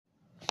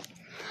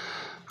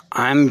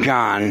I'm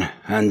John,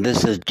 and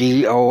this is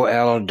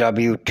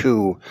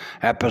DOLW2,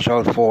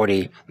 Episode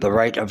 40, The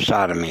Rite of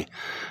Sodomy,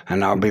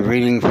 and I'll be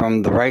reading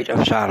from The Rite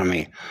of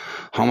Sodomy,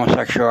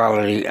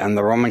 Homosexuality and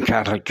the Roman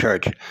Catholic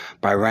Church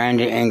by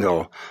Randy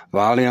Engel,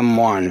 Volume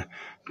 1,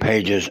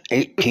 pages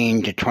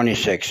 18 to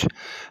 26,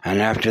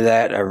 and after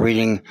that a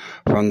reading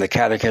from the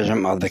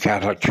Catechism of the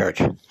Catholic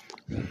Church.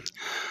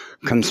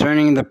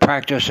 Concerning the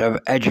practice of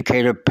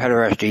educative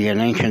pederasty in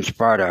ancient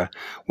Sparta,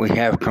 we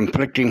have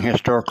conflicting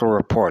historical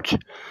reports.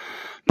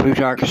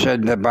 Plutarch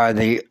said that by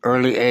the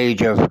early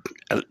age of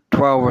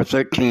 12 or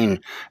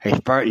 13, a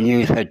Spartan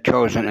youth had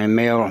chosen a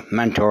male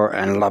mentor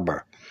and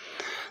lover.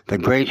 The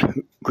great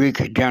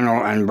Greek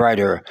general and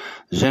writer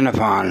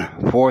Xenophon,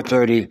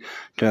 430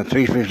 to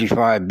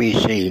 355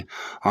 BC,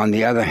 on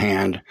the other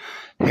hand,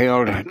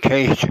 hailed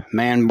chaste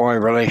man-boy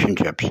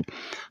relationships.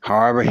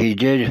 However, he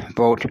did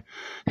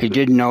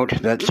note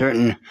that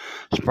certain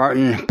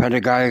Spartan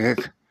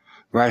pedagogic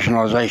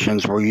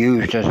rationalizations were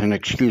used as an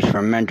excuse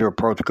for men to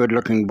approach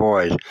good-looking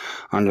boys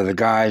under the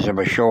guise of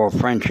a show of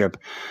friendship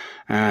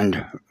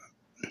and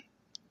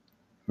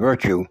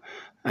virtue,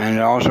 and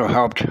it also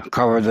helped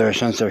cover their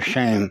sense of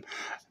shame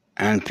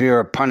and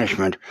fear of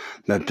punishment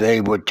that they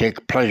would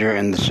take pleasure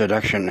in the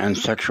seduction and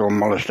sexual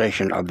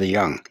molestation of the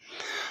young.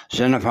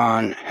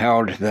 Xenophon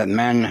held that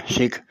men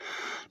seek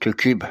to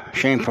keep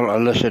shameful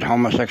illicit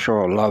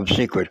homosexual love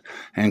secret.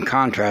 In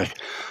contrast,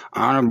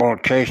 honorable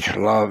chaste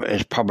love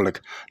is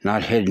public,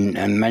 not hidden,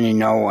 and many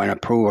know and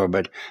approve of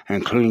it,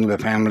 including the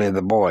family of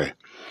the boy.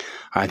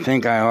 I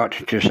think I ought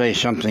to say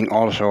something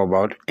also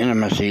about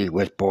intimacy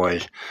with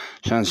boys,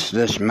 since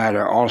this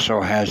matter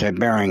also has a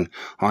bearing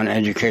on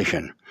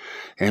education.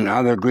 In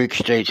other Greek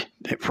states,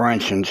 for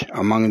instance,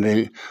 among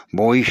the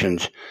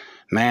Boeotians,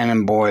 man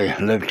and boy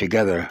lived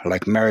together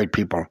like married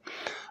people.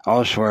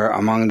 Elsewhere,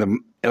 among the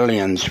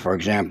Ilians, for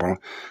example,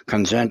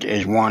 consent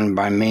is won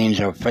by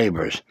means of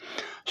favors.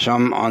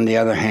 Some, on the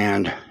other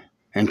hand,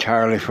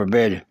 entirely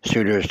forbid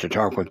suitors to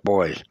talk with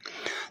boys.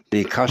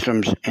 The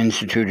customs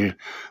instituted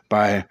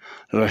by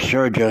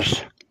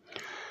Lycurgus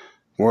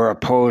were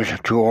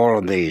opposed to all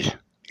of these.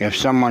 If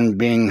someone,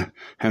 being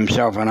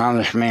himself an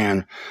honest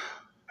man,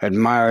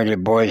 admired a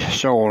boy's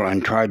soul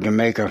and tried to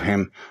make of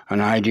him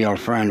an ideal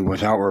friend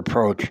without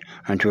reproach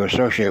and to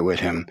associate with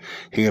him,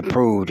 he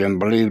approved and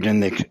believed in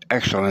the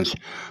excellence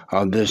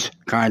of this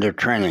kind of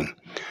training.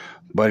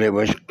 But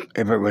if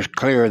it was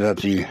clear that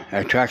the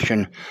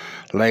attraction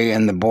lay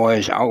in the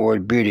boy's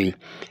outward beauty,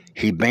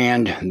 he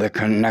banned the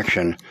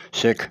connection,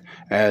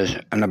 as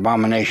an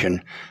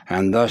abomination,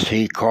 and thus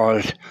he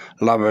caused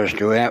lovers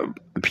to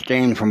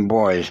abstain from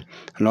boys,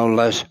 no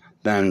less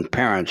than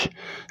parents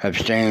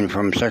abstain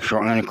from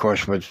sexual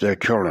intercourse with their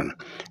children,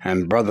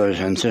 and brothers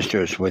and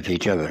sisters with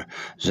each other.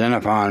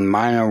 Xenophon,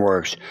 Minor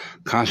Works,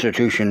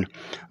 Constitution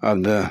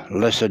of the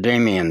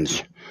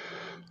Lacedaemonians.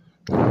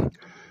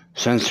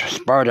 Since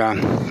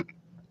Sparta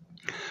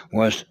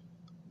was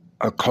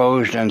a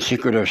closed and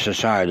secretive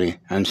society,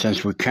 and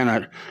since we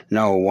cannot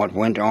know what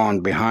went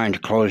on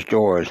behind closed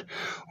doors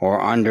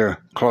or under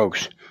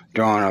cloaks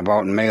drawn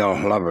about male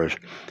lovers,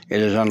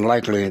 it is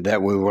unlikely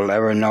that we will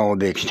ever know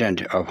the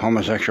extent of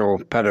homosexual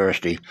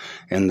pederasty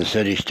in the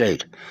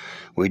city-state.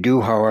 We do,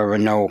 however,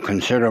 know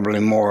considerably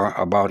more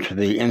about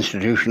the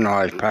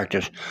institutionalized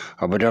practice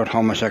of adult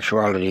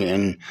homosexuality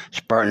in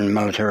Spartan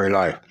military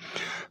life.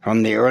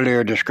 From the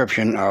earlier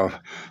description of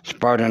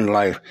Spartan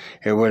life,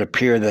 it would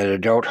appear that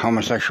adult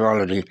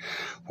homosexuality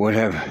would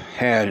have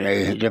had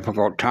a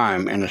difficult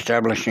time in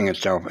establishing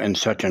itself in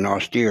such an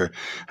austere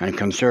and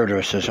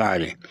conservative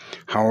society.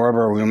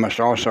 However, we must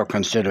also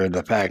consider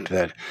the fact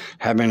that,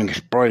 having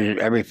exploited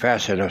every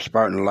facet of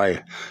Spartan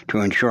life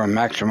to ensure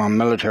maximum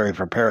military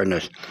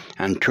preparedness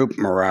and troop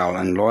morale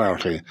and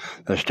loyalty,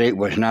 the state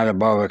was not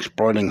above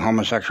exploiting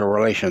homosexual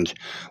relations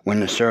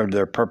when it served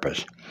their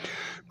purpose.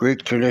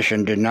 Greek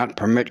tradition did not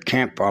permit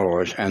camp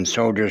followers, and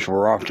soldiers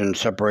were often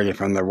separated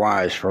from their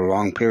wives for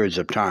long periods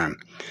of time.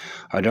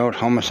 Adult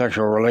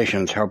homosexual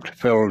relations helped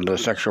fill the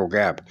sexual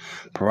gap,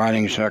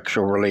 providing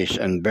sexual release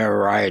and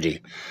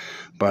variety,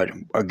 but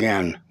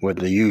again with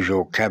the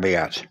usual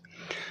caveats.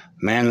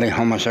 Manly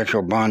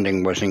homosexual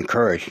bonding was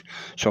encouraged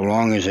so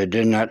long as it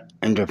did not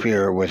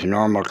interfere with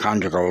normal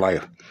conjugal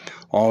life.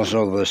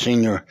 Also, the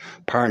senior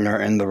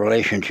partner in the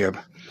relationship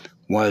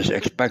was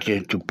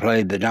expected to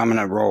play the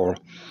dominant role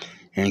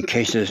in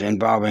cases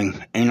involving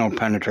anal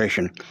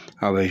penetration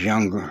of his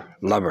younger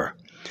lover.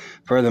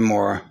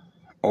 Furthermore,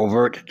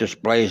 overt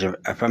displays of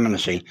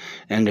effeminacy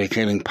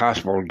indicating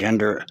possible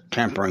gender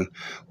tampering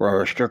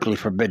were strictly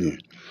forbidden.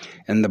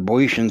 In the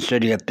Boeotian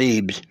city of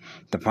Thebes,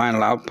 the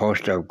final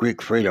outpost of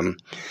Greek freedom,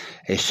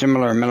 a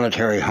similar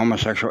military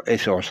homosexual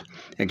ethos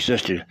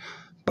existed,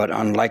 but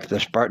unlike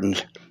the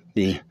Spartans,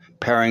 the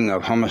pairing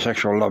of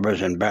homosexual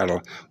lovers in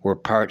battle were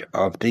part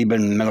of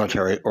Theban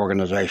military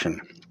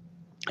organization.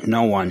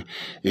 No one,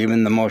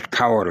 even the most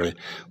cowardly,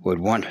 would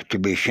want to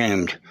be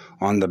shamed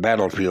on the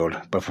battlefield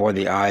before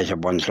the eyes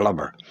of one's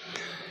lover.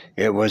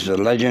 It was the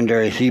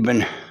legendary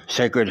Theban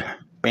sacred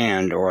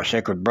band or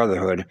sacred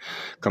brotherhood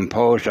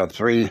composed of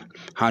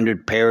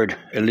 300 paired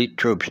elite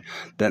troops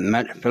that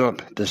met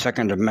Philip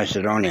II of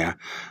Macedonia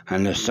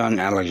and his son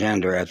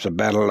Alexander at the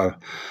Battle of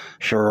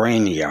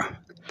Chaeronea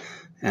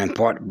and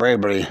fought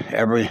bravely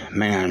every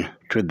man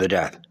to the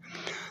death.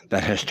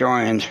 That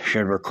historians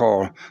should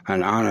recall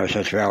and honor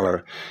such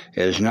valor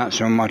is not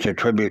so much a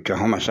tribute to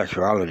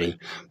homosexuality,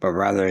 but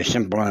rather a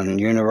simple and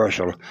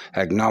universal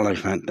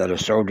acknowledgement that a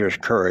soldier's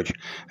courage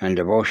and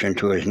devotion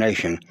to his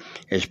nation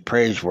is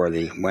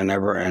praiseworthy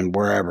whenever and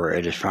wherever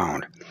it is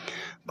found.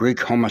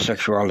 Greek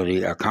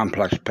homosexuality, a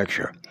complex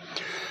picture.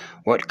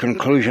 What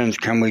conclusions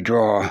can we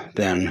draw,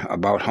 then,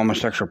 about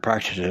homosexual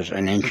practices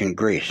in ancient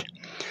Greece?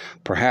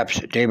 Perhaps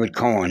David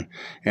Cohen,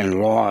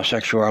 in Law,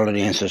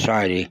 Sexuality, and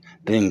Society,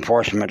 the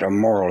Enforcement of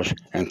Morals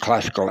in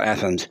Classical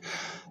Athens,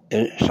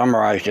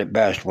 summarized it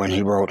best when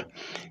he wrote,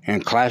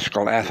 "In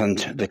classical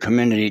Athens, the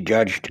community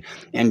judged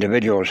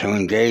individuals who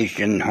engaged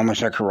in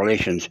homosexual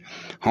relations,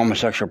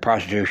 homosexual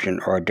prostitution,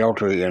 or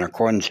adultery in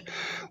accordance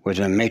with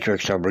a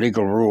matrix of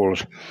legal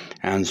rules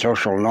and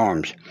social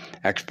norms,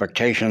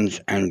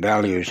 expectations, and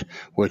values,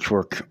 which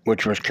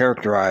was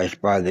characterized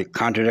by the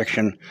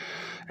contradiction,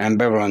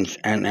 ambivalence,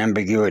 and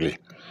ambiguity.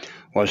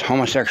 Was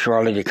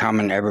homosexuality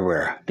common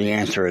everywhere? The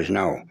answer is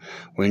no.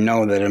 We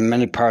know that in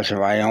many parts of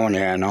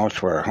Ionia and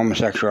elsewhere,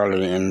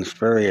 homosexuality in its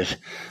various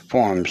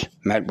forms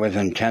met with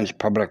intense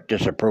public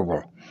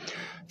disapproval.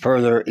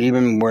 Further,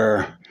 even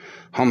where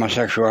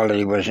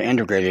homosexuality was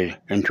integrated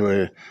into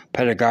a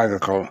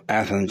pedagogical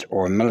Athens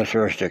or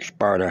militaristic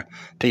Sparta,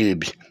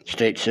 Thebes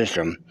state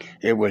system,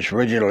 it was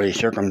rigidly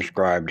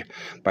circumscribed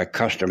by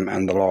custom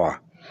and the law.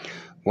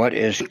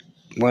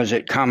 Was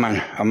it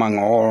common among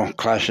all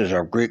classes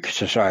of Greek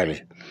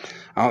society?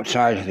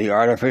 Outside the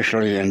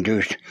artificially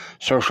induced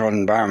social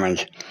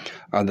environments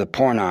of the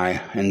porni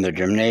in the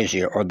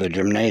gymnasia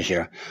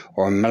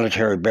or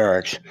military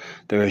barracks,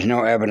 there is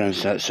no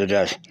evidence that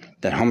suggests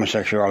that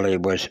homosexuality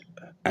was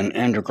an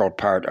integral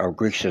part of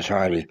Greek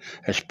society,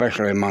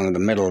 especially among the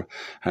middle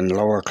and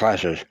lower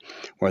classes,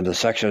 where the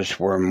sexes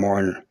were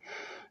more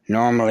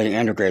normally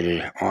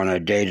integrated on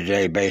a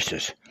day-to-day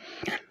basis.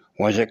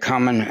 Was it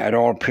common at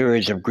all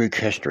periods of Greek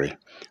history?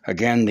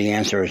 Again, the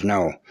answer is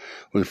no.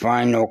 We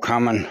find no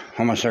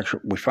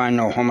homosexual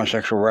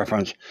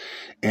reference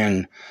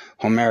in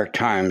Homeric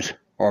times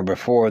or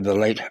before the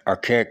late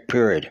Archaic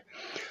period.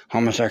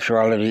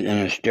 Homosexuality in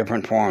its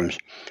different forms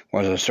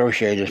was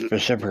associated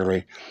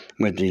specifically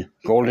with the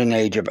Golden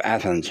Age of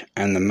Athens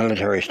and the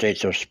military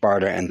states of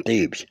Sparta and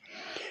Thebes.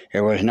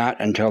 It was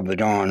not until the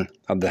dawn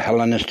of the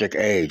Hellenistic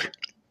Age,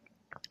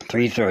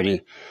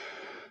 330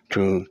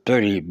 to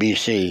 30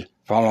 BC,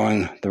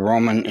 following the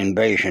Roman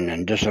invasion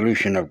and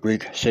dissolution of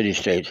Greek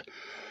city-state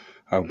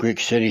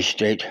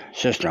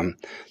system,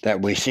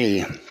 that we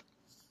see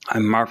a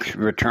marked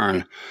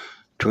return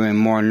to a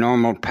more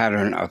normal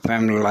pattern of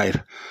family life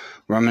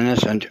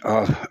reminiscent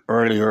of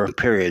earlier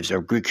periods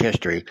of Greek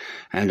history,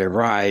 and a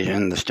rise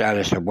in the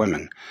status of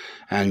women,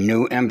 and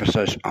new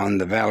emphasis on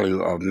the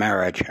value of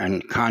marriage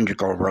and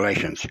conjugal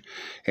relations.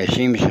 It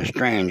seems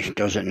strange,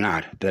 does it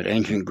not, that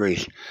ancient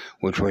Greece,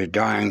 which was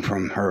dying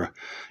from her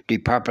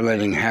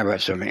depopulating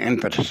habits of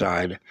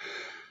infanticide,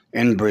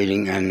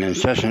 inbreeding, and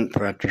incessant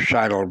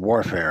fratricidal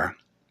warfare,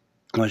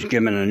 was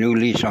given a new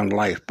lease on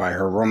life by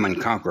her Roman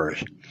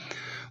conquerors.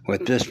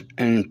 With this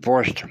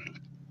enforced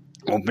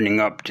opening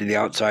up to the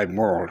outside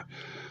world,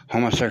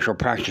 homosexual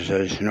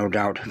practices no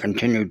doubt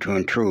continued to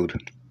intrude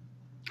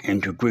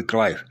into Greek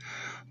life,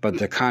 but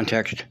the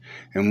context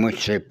in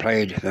which they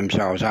played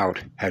themselves out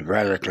had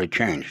radically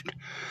changed.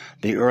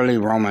 The early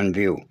Roman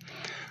view.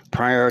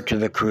 Prior to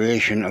the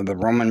creation of the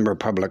Roman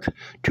Republic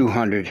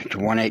 200 to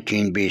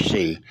 118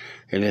 BC,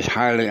 it is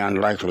highly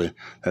unlikely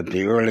that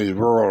the early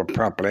rural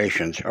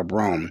populations of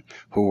Rome,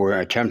 who were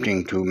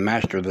attempting to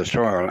master the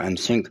soil and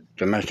sink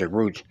domestic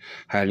roots,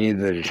 had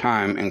either the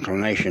time,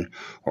 inclination,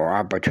 or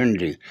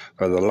opportunity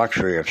for the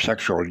luxury of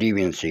sexual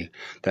deviancy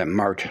that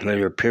marked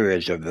later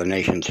periods of the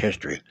nation's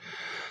history.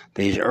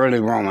 These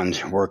early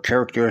Romans were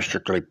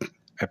characteristically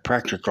a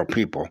practical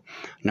people,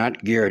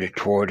 not geared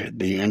toward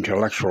the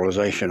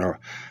intellectualization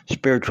or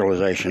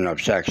spiritualization of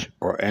sex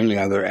or any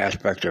other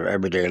aspect of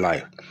everyday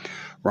life.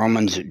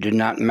 Romans did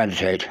not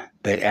meditate,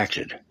 they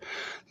acted.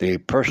 The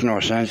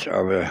personal sense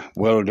of a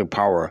will to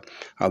power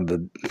of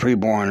the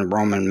freeborn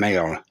Roman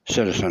male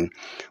citizen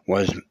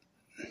was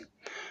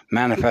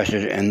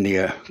manifested in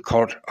the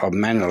cult of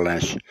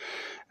manliness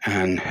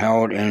and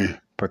held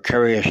in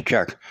precarious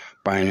check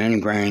by an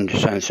ingrained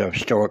sense of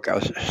Stoic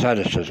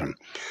asceticism.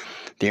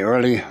 The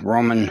early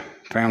Roman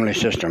family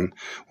system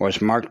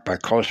was marked by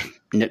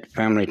close-knit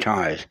family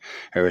ties,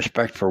 a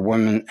respect for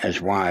women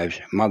as wives,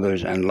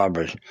 mothers, and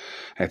lovers,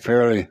 a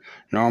fairly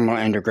normal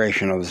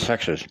integration of the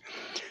sexes,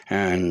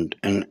 and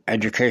an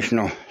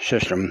educational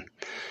system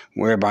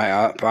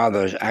whereby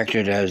fathers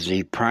acted as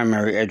the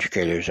primary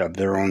educators of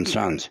their own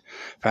sons,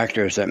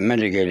 factors that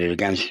mitigated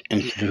against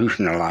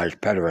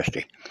institutionalized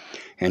pederasty.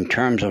 In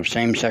terms of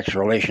same-sex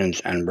relations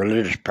and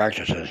religious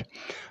practices,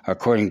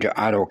 according to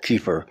Otto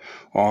Kiefer,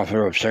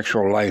 author of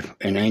Sexual Life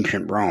in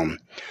Ancient Rome,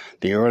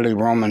 The early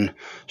Roman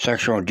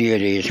sexual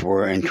deities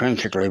were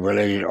intrinsically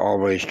related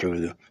always to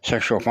the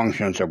sexual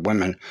functions of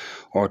women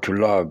or to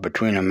love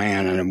between a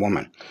man and a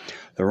woman.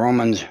 The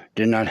Romans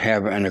did not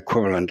have an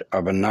equivalent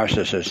of a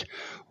Narcissus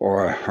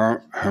or a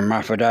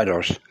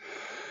Hermaphroditos,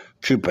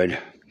 Cupid,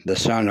 the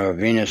son of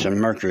Venus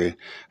and Mercury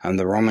and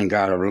the Roman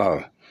god of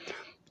love.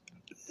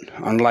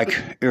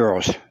 Unlike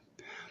Eros,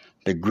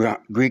 the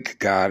Greek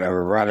god of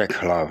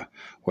erotic love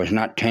was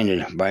not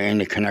tainted by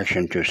any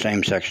connection to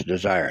same-sex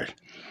desires.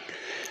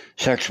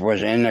 Sex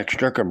was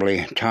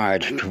inextricably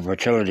tied to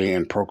fertility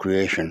and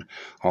procreation,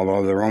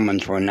 although the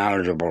Romans were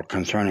knowledgeable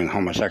concerning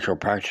homosexual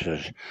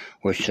practices,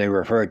 which they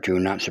referred to,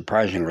 not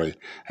surprisingly,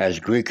 as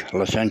Greek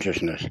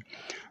licentiousness.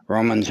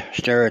 Romans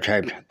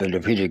stereotyped the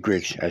defeated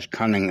Greeks as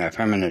cunning,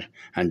 effeminate,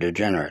 and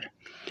degenerate.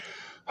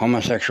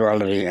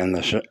 Homosexuality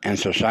and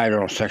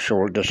societal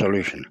sexual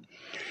dissolution.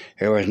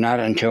 It was not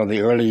until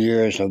the early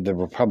years of the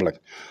Republic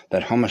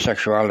that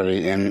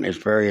homosexuality in its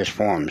various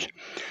forms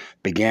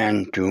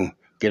began to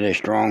get a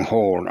strong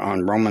hold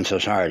on Roman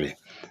society.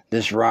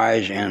 This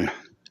rise in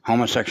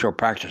homosexual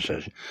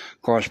practices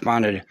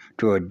corresponded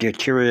to a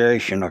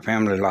deterioration of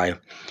family life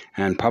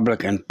and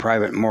public and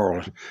private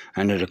morals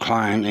and a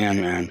decline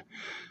in and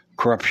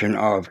corruption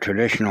of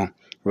traditional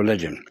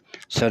religion,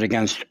 set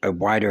against a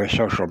wider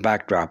social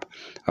backdrop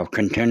of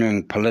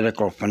continuing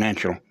political,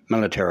 financial,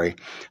 military,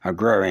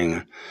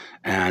 agrarian,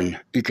 and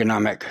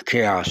economic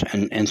chaos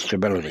and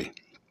instability.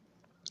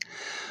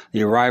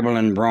 The arrival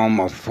in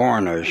Rome of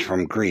foreigners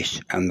from Greece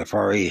and the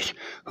Far East,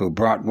 who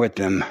brought with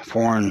them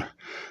foreign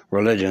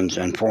religions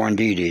and foreign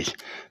deities,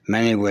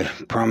 many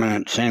with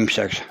prominent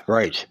same-sex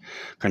rights,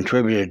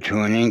 contributed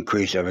to an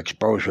increase of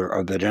exposure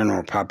of the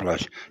general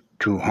populace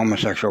to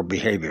homosexual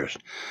behaviors.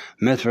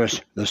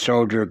 Mithras, the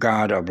soldier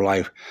god of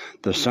life,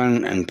 the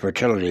sun and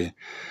fertility,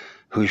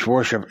 whose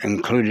worship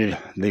included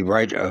the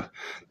rite of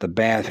the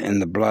bath in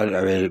the blood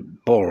of a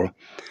bull,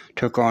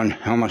 took on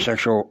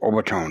homosexual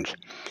overtones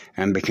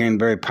and became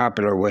very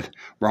popular with the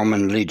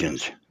Roman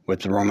legions.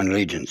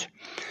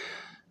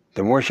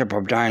 The worship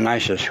of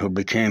Dionysus, who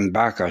became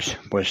Bacchus,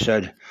 was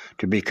said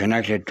to be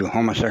connected to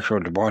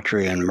homosexual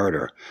debauchery and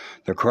murder.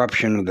 The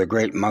corruption of the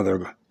great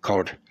mother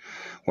cult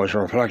was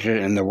reflected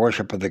in the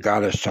worship of the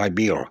goddess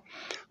Cybele,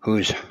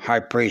 whose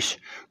high priests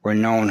were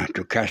known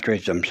to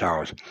castrate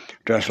themselves,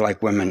 dress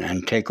like women,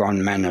 and take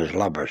on men as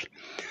lovers.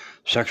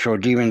 Sexual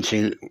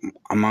deviancy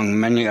among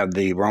many of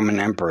the Roman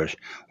emperors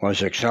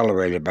was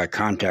accelerated by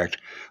contact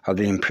of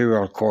the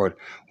imperial court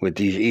with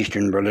these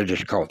Eastern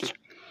religious cults.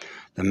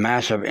 The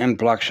massive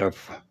influx of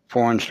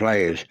foreign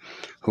slaves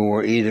who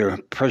were either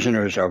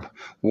prisoners of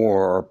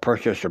war or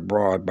purchased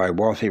abroad by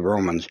wealthy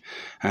Romans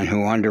and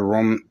who under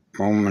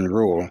Roman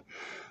rule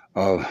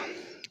of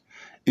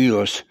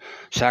Ius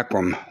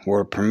Sacrum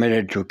were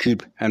permitted to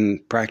keep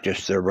and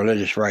practice their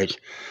religious rites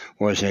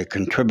was a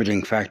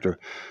contributing factor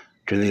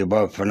to the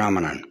above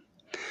phenomenon.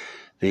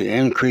 The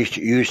increased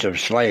use of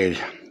slaves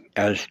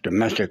as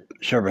domestic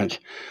servants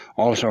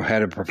also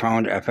had a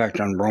profound effect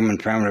on Roman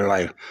family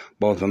life,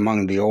 both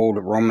among the old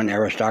Roman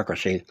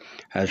aristocracy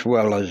as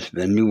well as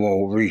the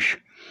nouveau riche.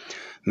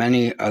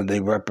 Many of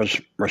the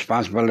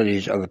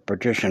responsibilities of the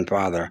patrician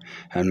father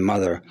and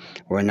mother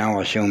were now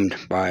assumed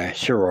by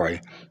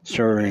seroi,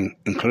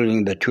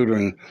 including the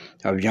tutoring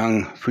of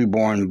young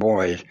freeborn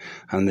boys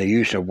and the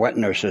use of wet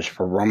nurses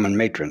for Roman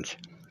matrons.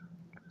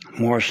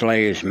 More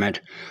slaves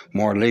meant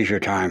more leisure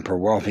time for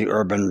wealthy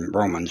urban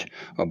Romans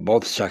of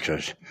both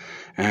sexes,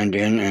 and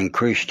an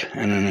increased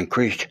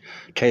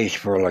taste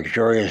for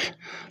luxurious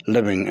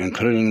living,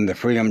 including the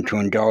freedom to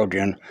indulge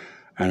in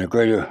and a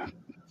greater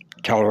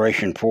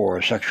toleration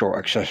for sexual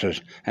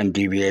excesses and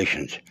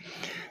deviations.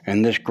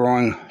 In this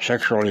growing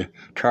sexually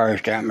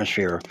charged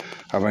atmosphere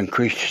of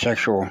increased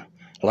sexual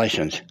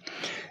license,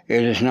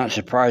 it is not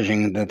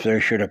surprising that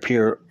there should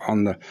appear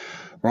on the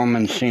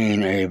Roman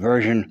scene a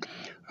version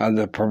of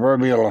the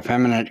proverbial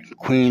effeminate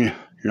queen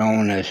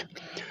known as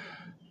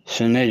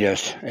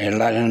Cnidus, a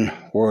Latin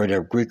word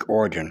of Greek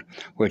origin,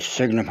 which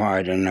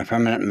signified an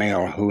effeminate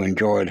male who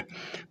enjoyed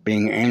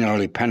being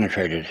anally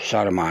penetrated,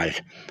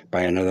 sodomized,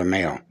 by another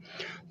male.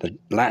 The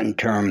Latin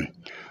term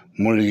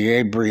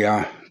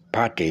muliebria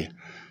pati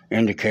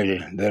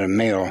indicated that a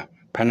male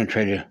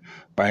penetrated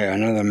by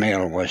another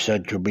male was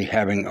said to be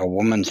having a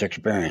woman's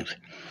experience.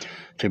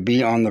 To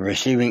be on the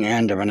receiving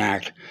end of an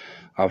act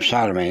of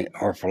sodomy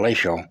or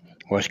fellatio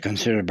was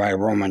considered by a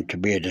Roman to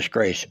be a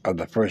disgrace of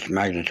the first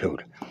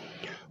magnitude.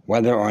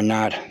 Whether or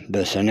not the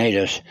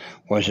Cnidus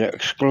was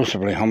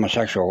exclusively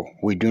homosexual,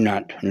 we do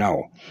not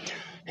know.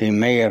 He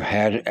may have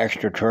had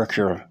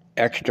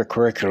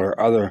extracurricular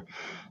other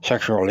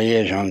sexual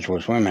liaisons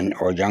with women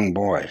or young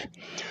boys,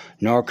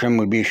 nor can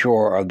we be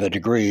sure of the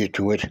degree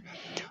to which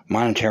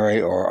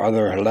monetary or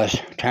other less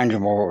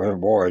tangible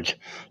rewards,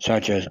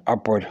 such as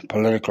upward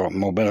political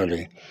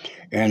mobility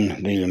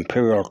in the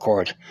imperial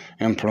court,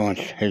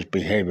 influenced his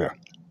behavior.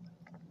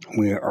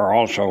 We are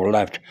also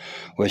left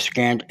with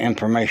scant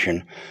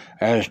information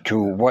as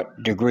to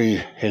what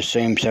degree his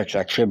same-sex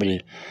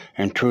activity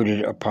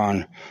intruded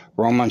upon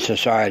Roman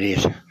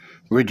society's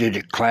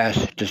rigid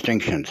class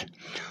distinctions,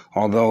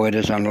 although it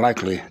is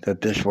unlikely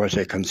that this was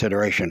a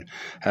consideration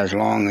as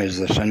long as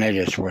the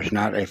senatus was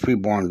not a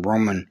freeborn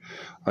Roman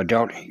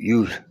adult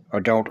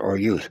or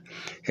youth.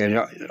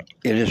 It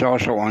is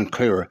also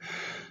unclear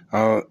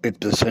if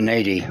the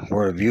senati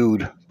were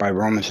viewed by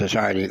Roman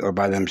society or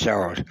by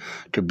themselves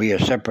to be a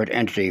separate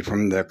entity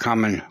from the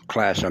common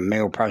class of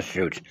male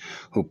prostitutes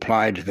who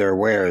plied their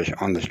wares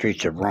on the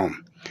streets of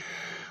Rome.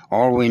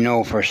 All we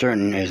know for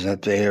certain is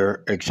that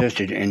there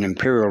existed in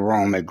imperial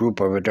Rome a group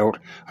of adult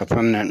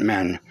effeminate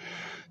men,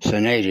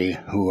 senati,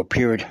 who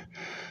appeared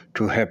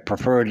to have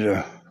preferred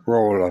the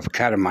role of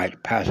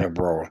catamite passive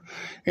role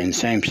in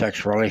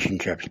same-sex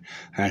relationships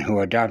and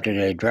who adopted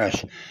a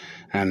dress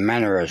and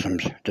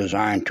mannerisms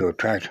designed to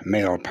attract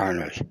male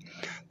partners.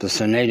 The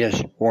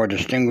senatus wore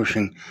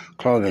distinguishing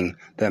clothing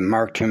that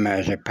marked him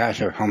as a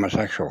passive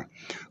homosexual,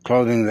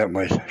 clothing that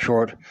was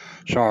short,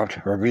 soft,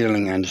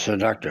 revealing, and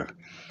seductive.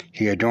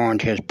 He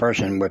adorned his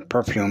person with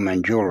perfume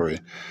and jewelry,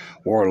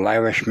 wore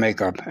lavish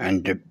makeup,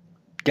 and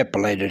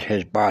depilated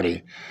his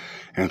body,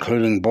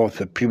 including both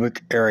the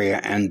pubic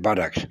area and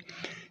buttocks.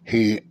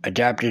 He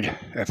adapted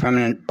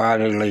effeminate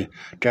bodily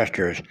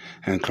gestures,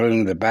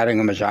 including the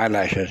batting of his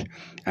eyelashes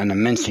and the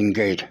mincing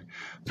gait,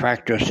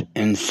 fractus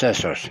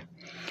incessus.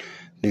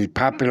 The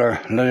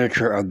popular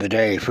literature of the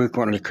day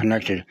frequently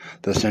connected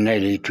the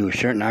senati to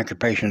certain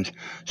occupations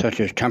such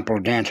as temple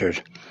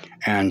dancers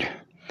and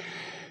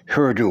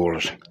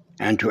hierodules,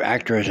 and to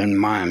actors and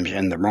mimes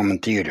in the Roman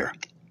theater.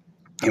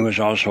 It was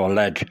also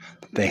alleged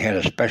that they had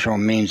a special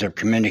means of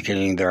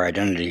communicating their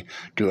identity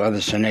to other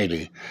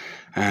senati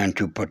and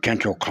to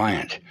potential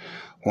clients.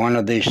 One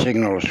of these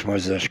signals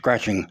was the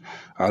scratching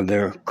of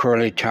their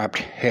curly-topped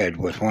head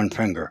with one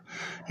finger.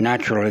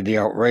 Naturally, the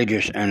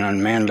outrageous and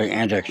unmanly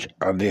antics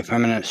of the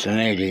effeminate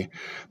senati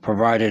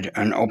provided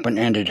an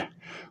open-ended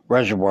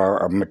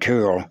reservoir of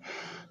material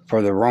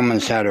for the Roman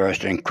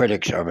satirists and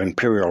critics of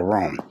imperial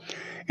Rome.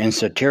 In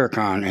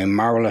Satyricon, a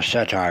marvelous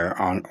satire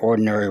on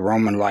ordinary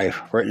Roman life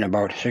written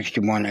about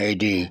 61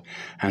 AD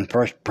and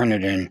first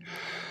printed in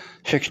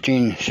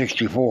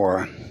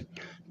 1664,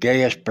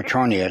 Gaius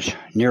Petronius,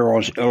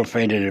 Nero's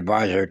ill-fated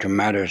advisor to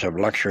matters of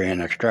luxury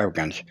and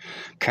extravagance,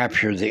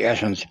 captured the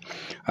essence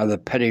of the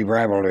petty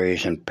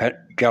rivalries and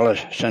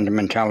jealous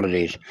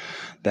sentimentalities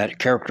that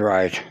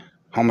characterized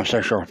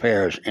homosexual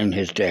affairs in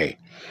his day.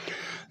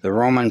 The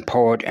Roman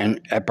poet and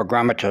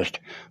epigrammatist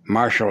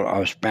Martial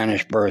of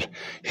Spanish birth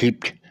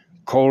heaped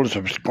coals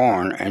of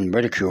scorn and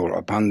ridicule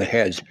upon the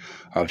heads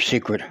of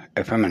secret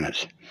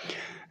effeminates,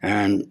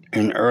 and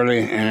in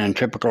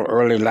typical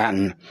early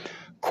Latin,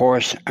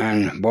 coarse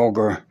and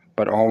vulgar,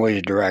 but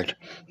always direct,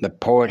 the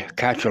poet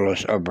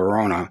Catullus of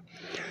Verona,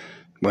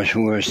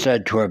 who was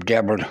said to have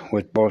dabbled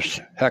with both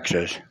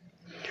sexes,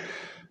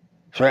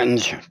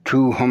 threatens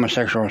two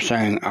homosexuals,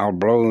 saying, "I'll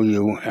blow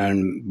you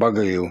and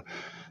bugger you,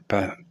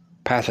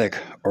 Pathic,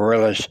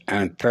 Aurelius,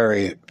 and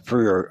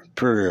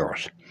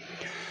Furios."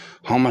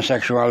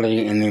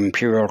 Homosexuality in the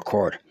imperial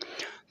court.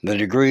 The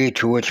degree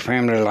to which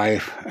family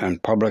life and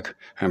public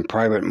and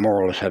private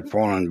morals had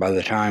fallen by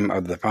the time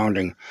of the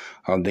founding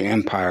of the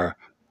empire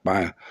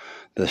by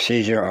the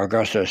Caesar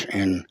Augustus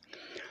in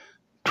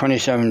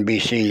 27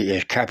 BC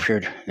is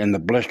captured in the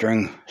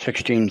blistering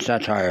 16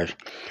 satires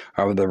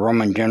of the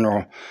Roman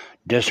general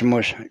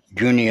Decimus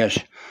Junius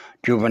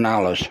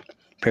Juvenalis,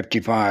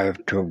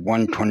 55 to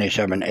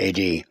 127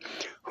 AD,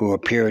 who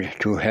appeared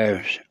to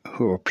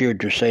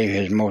save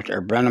his most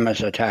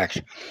venomous attacks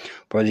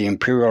for the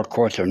imperial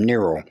courts of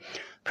Nero,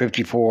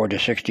 54 to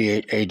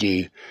 68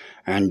 AD,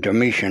 and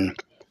Domitian,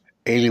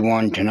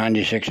 81 to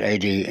 96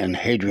 AD, and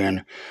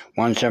Hadrian,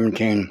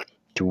 117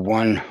 to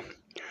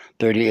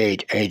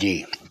 138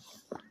 AD.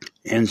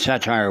 In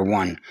Satire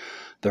 1,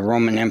 The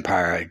Roman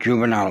Empire,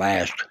 Juvenal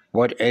asked,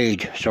 "What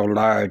age so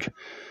large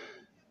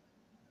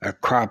a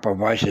crop of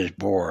vices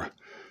bore,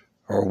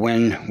 or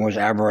when was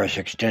avarice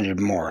extended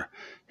more?"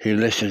 He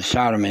listed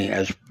sodomy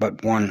as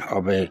but one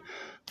of a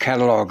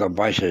catalogue of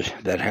vices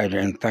that had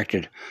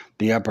infected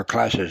the upper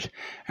classes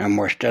and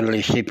were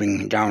steadily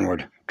seeping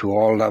downward to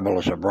all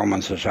levels of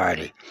Roman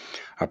society.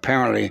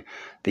 Apparently,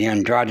 the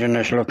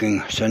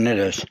androgynous-looking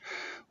senatus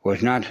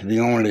was not the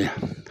only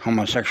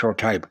homosexual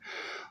type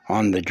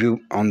on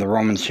the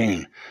Roman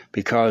scene,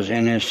 because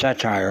in his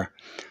satire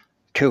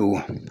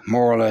 2,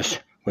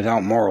 Moralist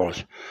Without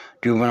Morals,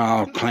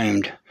 Juvenal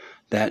claimed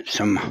that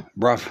some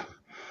rough,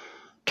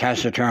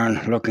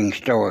 taciturn-looking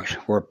Stoics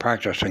were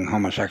practicing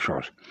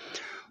homosexuals.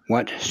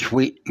 What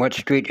street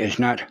is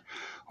not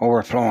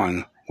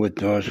overflowing with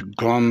those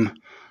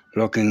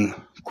glum-looking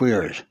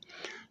queers?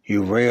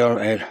 You rail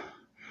at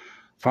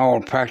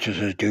foul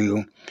practices, do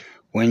you,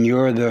 when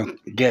you're the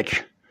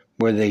ditch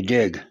where they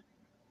dig,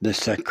 the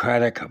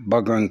Socratic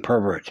buggering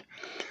perverts,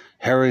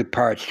 hairy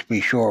parts to be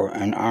sure,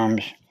 and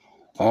arms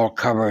all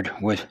covered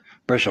with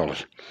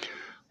bristles.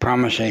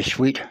 Promise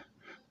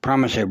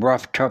a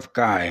rough, tough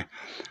guy,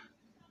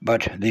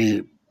 but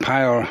the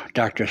pile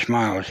doctor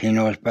smiles, he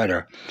knows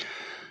better,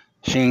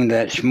 seeing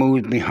that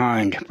smooth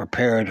behind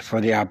prepared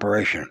for the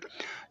operation.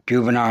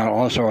 Juvenal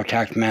also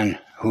attacked men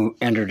who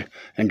entered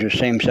into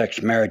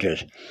same-sex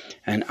marriages,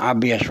 an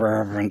obvious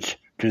reference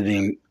to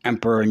the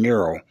Emperor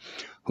Nero,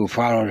 who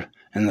followed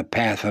in the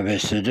path of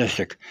his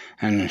sadistic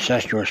and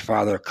incestuous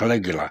father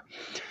Caligula,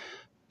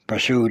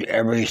 pursued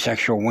every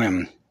sexual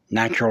whim,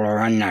 natural or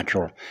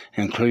unnatural,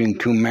 including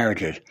 2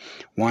 marriages,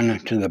 one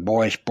to the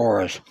boy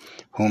Sporus,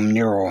 whom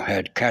Nero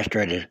had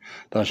castrated,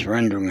 thus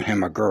rendering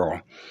him a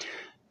girl,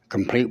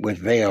 complete with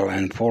veil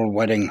and full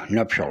wedding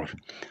nuptials,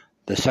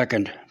 the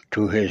second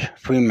to his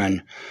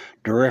freeman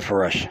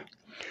Doryphorus.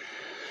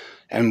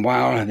 And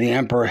while the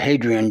Emperor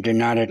Hadrian did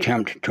not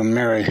attempt to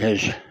marry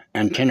his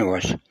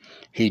Antinous,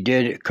 he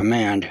did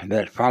command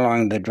that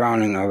following the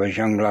drowning of his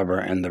young lover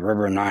in the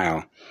river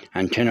Nile,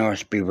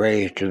 Antinous be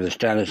raised to the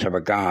status of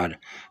a god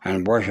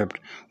and worshipped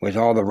with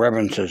all the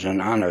reverences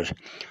and honors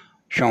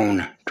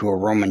shown to a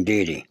Roman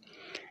deity.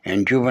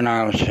 In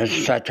Juvenile's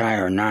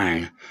Satire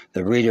 9,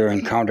 the reader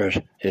encounters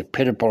a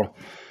pitiable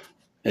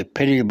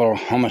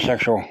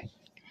homosexual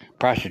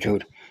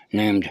prostitute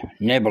named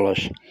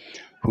Nebulis,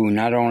 who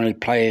not only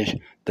plays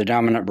the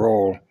dominant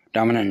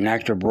and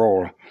active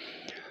role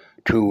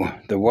to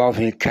the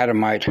wealthy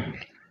Catamite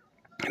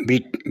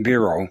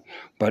Vero,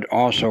 but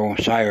also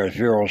sires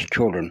Vero's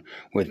children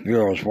with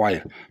Vero's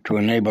wife to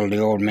enable the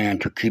old man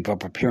to keep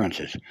up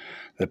appearances.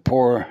 The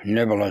poor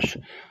Nebulis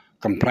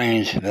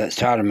complains that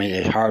sodomy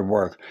is hard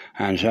work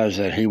and says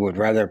that he would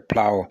rather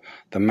plow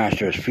the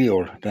master's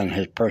field than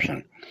his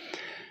person.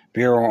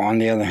 Vero, on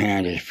the other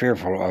hand, is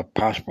fearful of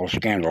possible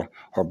scandal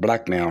or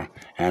blackmail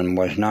and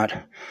was not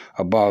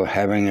above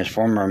having his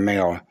former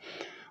male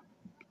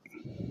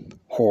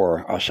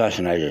whore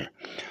assassinated.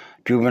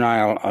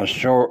 Juvenile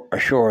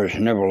assures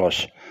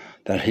Nebulis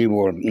that he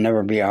will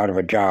never be out of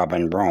a job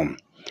in Rome.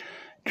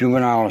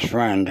 Juvenile's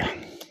friend,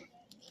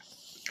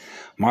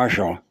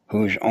 Martial,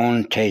 whose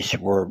own tastes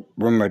were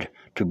rumored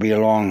to be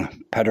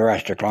along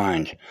pederastic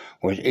lines,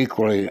 was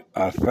equally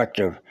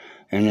effective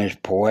in his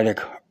poetic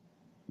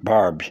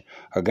barbs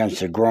against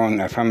the growing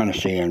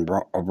effeminacy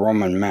of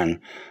Roman men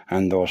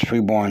and those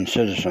freeborn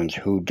citizens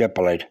who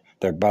depilate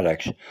their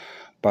buttocks.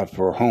 But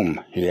for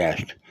whom, he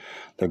asked.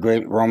 The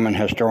great Roman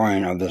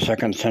historian of the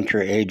 2nd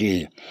century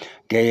A.D.,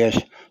 Gaius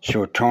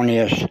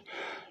Suetonius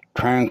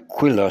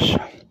Tranquillus,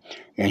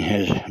 in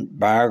his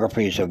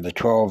biographies of the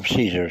 12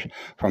 Caesars,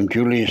 from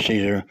Julius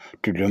Caesar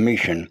to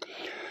Domitian,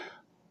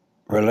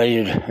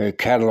 related a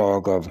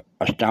catalogue of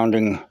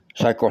astounding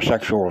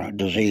psychosexual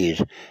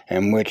disease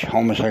in which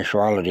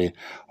homosexuality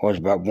was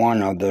but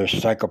one of the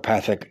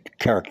psychopathic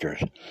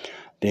characters.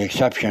 The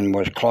exception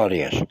was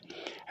Claudius,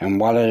 and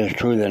while it is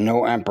true that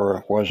no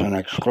emperor was an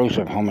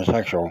exclusive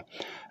homosexual,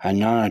 and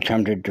none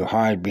attempted to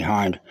hide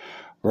behind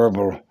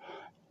verbal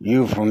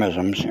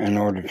euphemisms in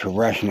order to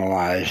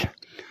rationalize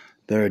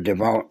their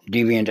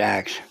deviant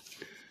acts,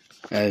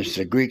 as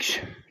the Greeks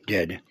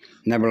did,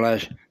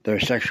 nevertheless their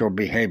sexual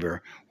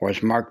behavior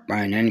was marked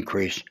by an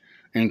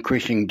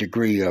increasing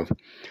degree of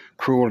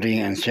cruelty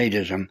and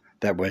sadism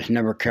that was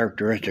never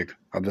characteristic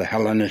of the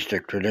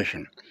Hellenistic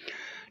tradition.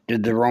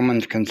 Did the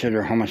Romans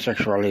consider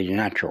homosexuality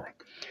natural?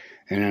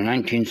 In a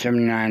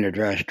 1979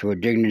 address to a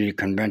dignity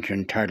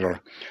convention titled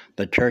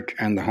The Church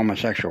and the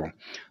Homosexual,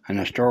 an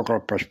historical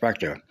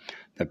perspective,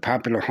 the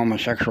popular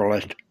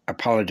homosexualist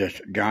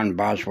apologist John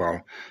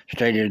Boswell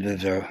stated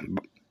that the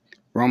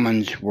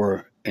Romans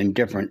were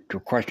indifferent to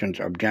questions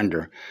of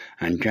gender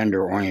and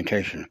gender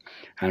orientation,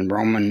 and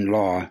Roman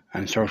law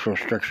and social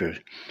strictures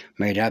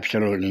made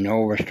absolutely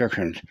no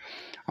restrictions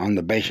on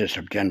the basis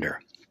of gender.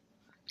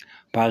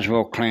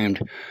 Boswell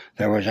claimed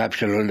there was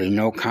absolutely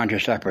no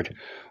conscious effort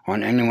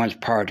on anyone's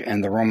part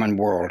in the Roman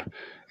world,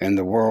 in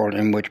the world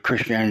in which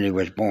Christianity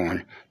was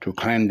born, to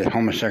claim that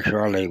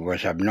homosexuality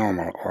was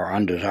abnormal or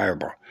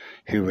undesirable.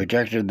 He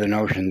rejected the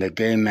notion that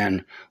gay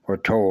men were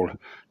told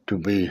to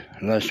be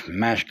less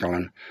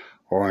masculine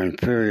or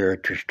inferior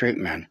to straight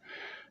men,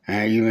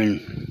 and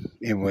even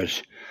it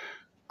was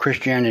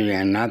Christianity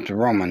and not the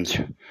Romans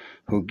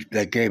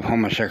that gave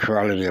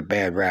homosexuality a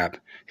bad rap,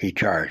 he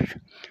charged.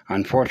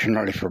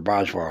 Unfortunately for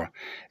Boswell,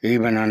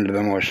 even under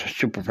the most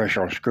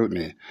superficial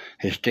scrutiny,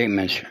 his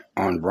statements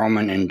on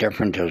Roman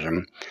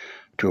indifferentism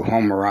to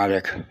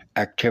homoerotic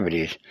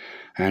activities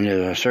and his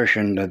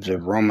assertion that the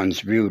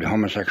Romans viewed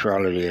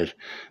homosexuality as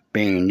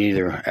being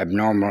neither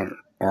abnormal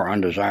or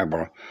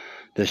undesirable,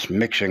 his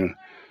mixing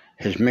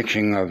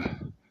of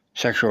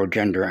sexual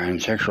gender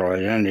and sexual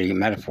identity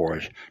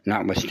metaphors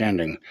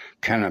notwithstanding,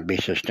 cannot be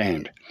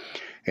sustained.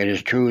 It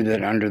is true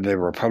that under the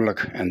Republic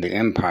and the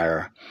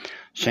Empire,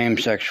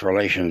 same-sex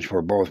relations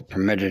were both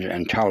permitted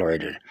and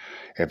tolerated,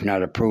 if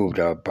not approved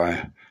of,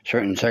 by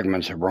certain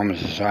segments of Roman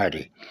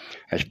society,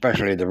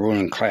 especially the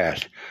ruling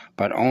class,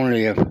 but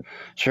only if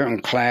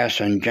certain class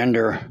and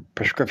gender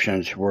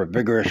prescriptions were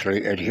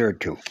vigorously adhered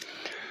to.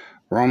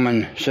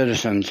 Roman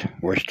citizens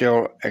were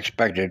still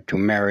expected to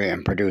marry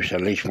and produce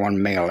at least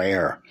one male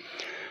heir.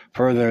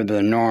 Further,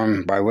 the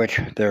norm by which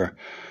their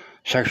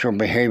sexual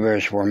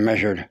behaviors were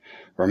measured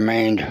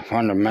remained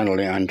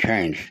fundamentally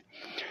unchanged.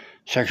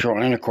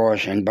 Sexual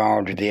intercourse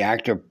involved the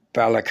act of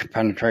phallic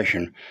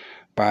penetration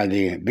by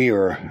the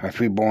bearer, a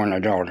freeborn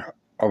adult,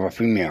 of a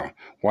female,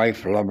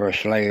 wife, lover,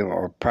 slave,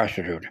 or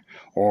prostitute,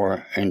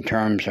 or, in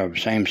terms of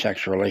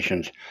same-sex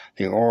relations,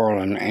 the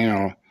oral and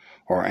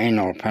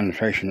anal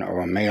penetration of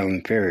a male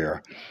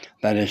inferior,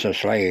 that is, a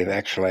slave,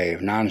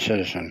 ex-slave,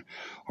 non-citizen,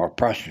 or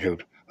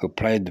prostitute who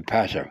played the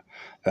passive,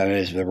 that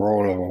is, the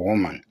role of a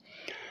woman.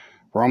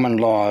 Roman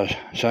laws,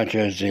 such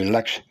as the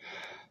Lex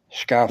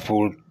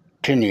Scaputinia,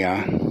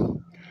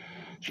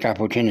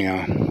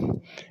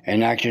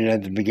 enacted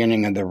at the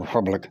beginning of the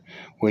Republic,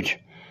 which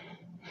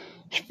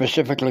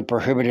specifically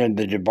prohibited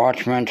the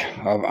debauchement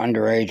of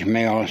underage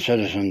male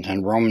citizens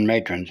and Roman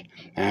matrons,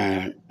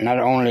 and not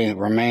only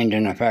remained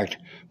in effect,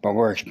 but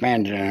were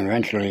expanded and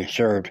eventually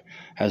served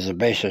as the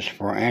basis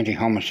for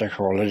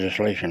anti-homosexual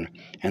legislation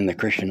in the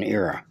Christian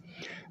era.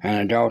 An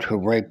adult who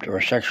raped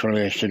or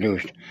sexually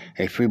seduced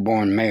a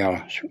freeborn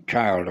male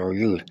child or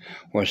youth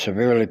was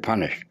severely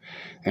punished.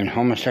 In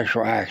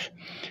homosexual acts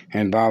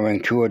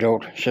involving two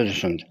adult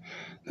citizens,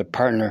 the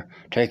partner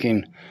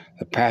taking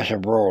the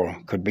passive role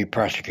could be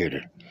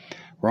prosecuted.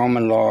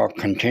 Roman law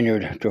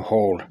continued to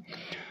hold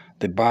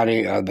the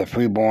body of the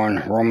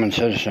freeborn Roman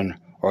citizen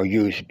or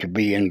youth to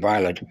be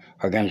inviolate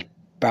against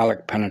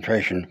phallic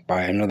penetration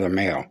by another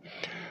male.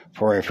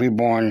 For a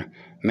freeborn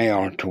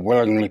male to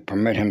willingly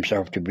permit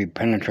himself to be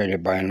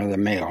penetrated by another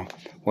male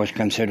was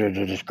considered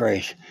a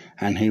disgrace,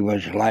 and he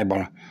was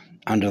liable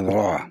under the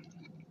law.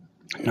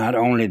 Not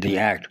only the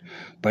act,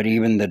 but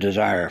even the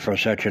desire for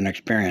such an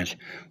experience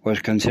was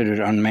considered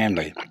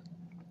unmanly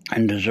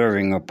and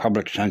deserving of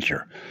public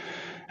censure.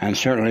 And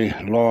certainly,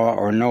 law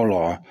or no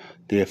law,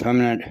 the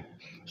effeminate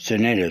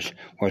Senatus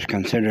was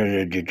considered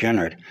a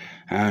degenerate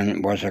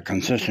and was a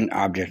consistent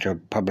object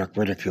of public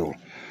ridicule.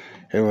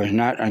 It was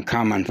not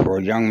uncommon for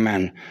young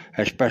men,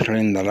 especially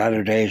in the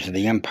latter days of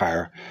the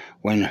empire,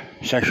 when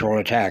sexual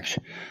attacks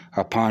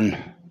upon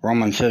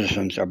Roman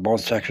citizens of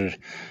both sexes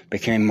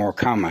became more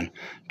common,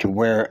 to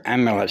wear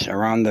amulets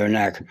around their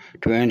neck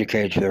to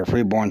indicate their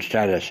freeborn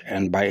status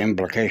and, by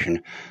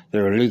implication,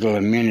 their legal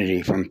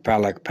immunity from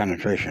phallic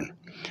penetration.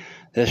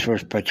 This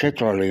was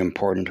particularly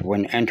important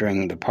when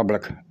entering the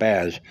public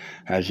baths,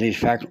 as these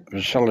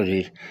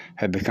facilities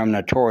had become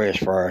notorious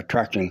for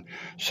attracting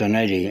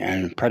senati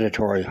and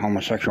predatory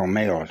homosexual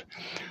males.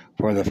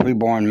 For the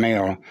freeborn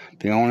male,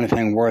 the only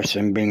thing worse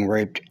than being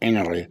raped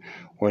anally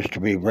was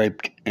to be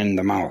raped in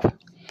the mouth.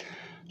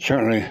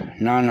 Certainly,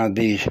 none of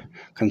these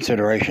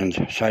considerations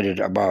cited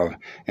above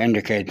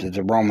indicate that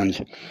the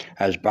Romans,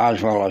 as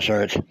Boswell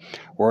asserts,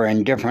 were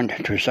indifferent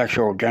to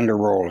sexual gender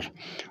roles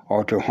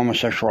or to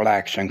homosexual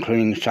acts,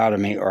 including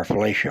sodomy or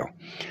fellatio.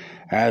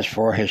 As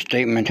for his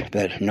statement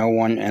that no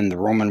one in the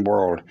Roman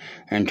world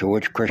into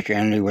which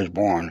Christianity was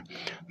born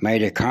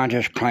made a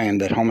conscious claim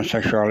that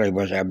homosexuality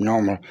was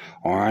abnormal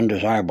or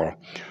undesirable,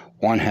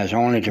 one has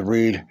only to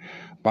read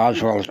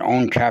Boswell's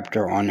own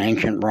chapter on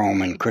ancient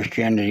Rome and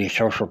Christianity,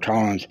 social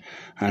tolerance,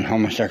 and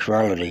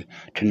homosexuality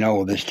to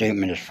know this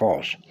statement is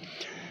false.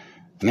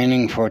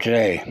 Meaning for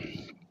today.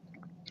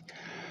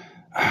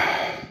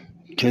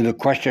 To the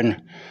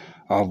question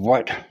of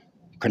what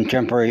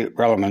contemporary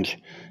relevance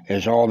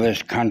is all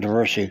this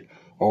controversy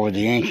over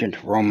the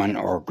ancient Roman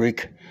or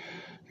Greek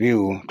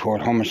view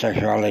toward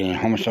homosexuality and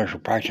homosexual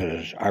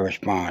practices, I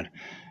respond,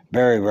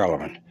 very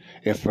relevant,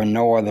 if for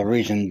no other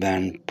reason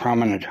than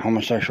prominent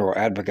homosexual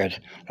advocates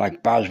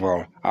like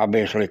Boswell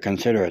obviously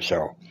consider it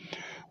so.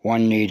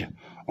 One need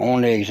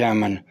only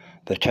examine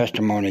the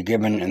testimony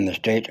given in the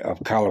state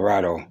of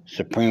Colorado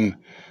Supreme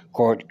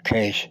Court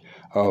case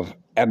of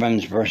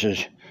Evans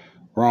versus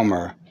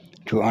Romer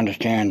to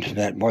understand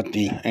that what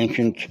the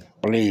ancients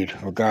believed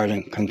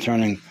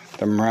concerning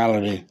the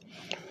morality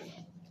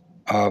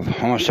of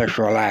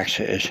homosexual acts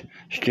is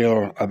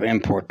still of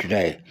import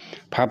today.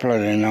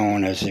 Popularly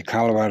known as the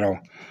Colorado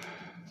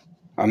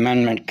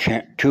Amendment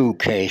 2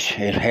 case,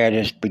 it had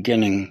its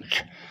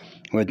beginnings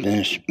when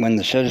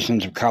the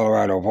citizens of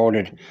Colorado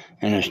voted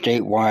in a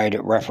statewide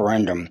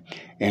referendum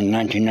in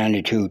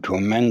 1992 to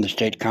amend the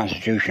state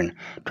constitution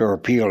to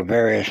repeal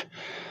various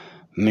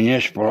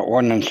municipal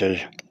ordinances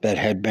that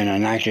had been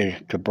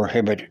enacted to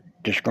prohibit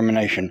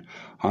discrimination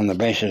on the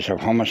basis of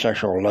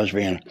homosexual,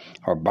 lesbian,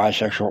 or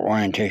bisexual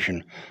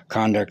orientation,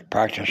 conduct,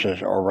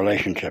 practices, or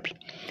relationships.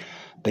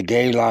 The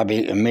gay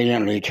lobby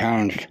immediately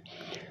challenged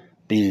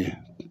the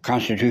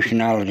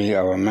constitutionality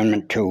of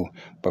Amendment 2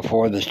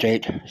 before the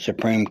state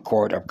Supreme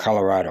Court of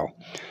Colorado.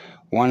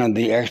 One of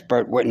the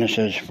expert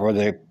witnesses for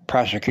the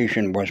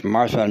prosecution was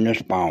Martha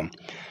Nussbaum,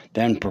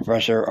 then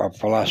professor of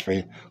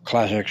philosophy,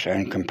 classics,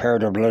 and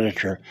comparative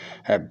literature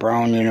at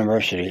Brown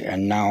University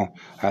and now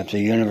at the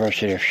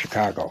University of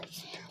Chicago.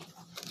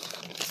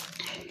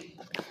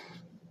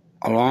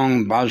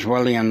 Along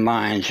Boswellian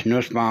lines,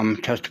 Nussbaum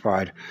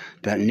testified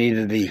that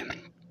neither the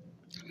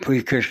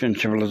pre-Christian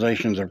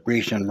civilizations of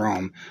Greece and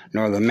Rome,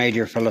 nor the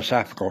major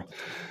philosophical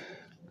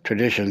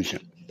traditions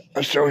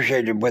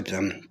associated with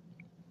them,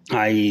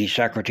 i.e.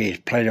 Socrates,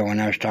 Plato, and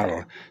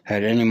Aristotle,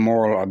 had any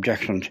moral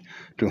objections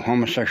to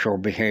homosexual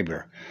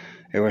behavior.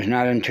 It was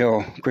not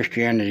until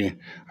Christianity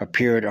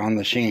appeared on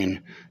the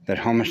scene that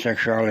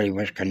homosexuality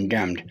was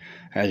condemned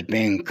as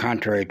being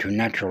contrary to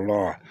natural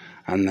law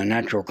and the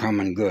natural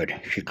common good,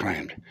 she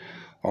claimed.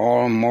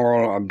 All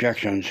moral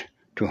objections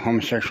to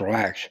homosexual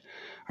acts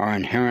are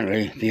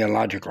inherently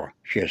theological,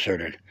 she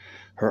asserted.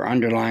 Her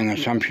underlying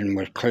assumption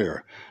was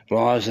clear.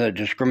 Laws that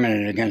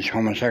discriminate against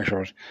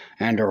homosexuals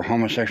and or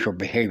homosexual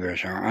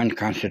behaviors are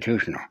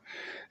unconstitutional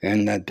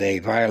in that they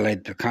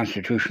violate the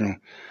constitutional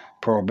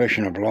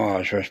prohibition of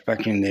laws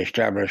respecting the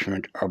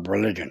establishment of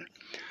religion.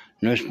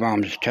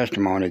 Nussbaum's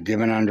testimony,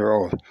 given under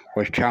oath,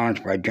 was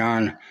challenged by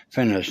John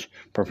Finnis,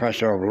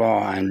 professor of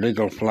law and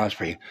legal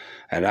philosophy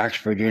at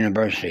Oxford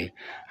University,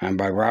 and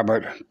by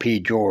Robert P.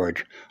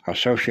 George,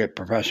 associate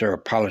professor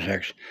of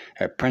politics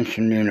at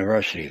Princeton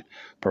University.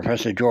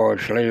 Professor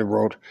George later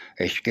wrote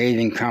a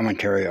scathing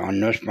commentary on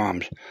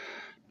Nussbaum's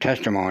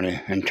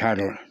testimony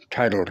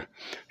entitled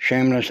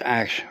Shameless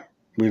Acts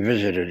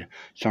Revisited,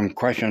 Some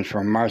Questions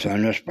from Martha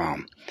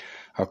Nussbaum.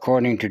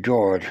 According to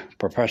George,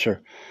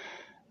 Professor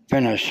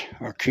Finnis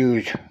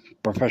accused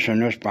Professor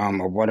Nussbaum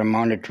of what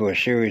amounted to a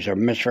series of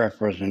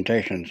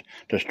misrepresentations,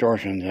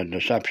 distortions, and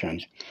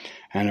deceptions,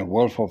 and of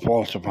willful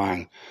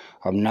falsifying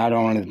of not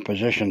only the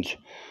positions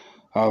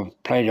of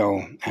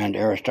Plato and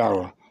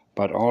Aristotle,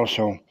 but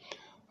also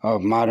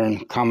of modern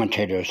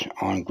commentators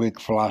on Greek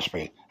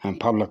philosophy and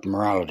public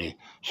morality,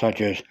 such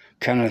as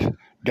Kenneth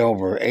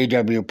Dover,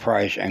 A.W.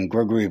 Price, and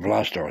Gregory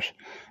Vlastos,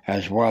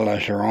 as well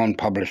as her own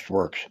published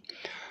works.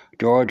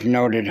 George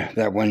noted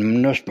that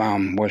when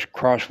Nussbaum was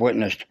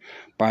cross-witnessed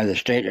by the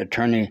state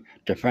attorney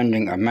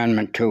defending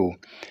Amendment 2,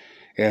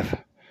 if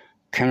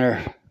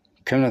Kenneth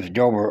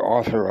Dover,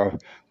 author of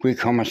Greek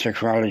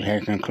Homosexuality,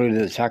 had concluded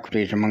that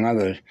Socrates, among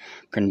others,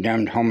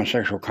 condemned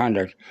homosexual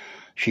conduct,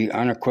 she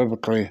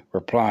unequivocally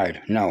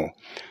replied, no.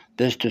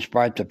 This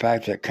despite the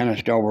fact that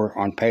Kenneth Dover,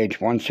 on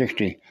page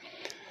 160,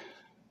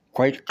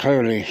 quite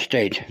clearly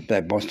states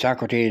that both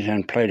Socrates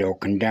and Plato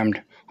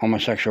condemned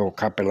homosexual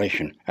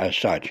copulation as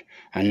such,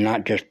 and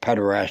not just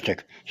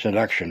pederastic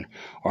seduction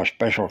or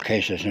special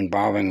cases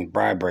involving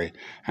bribery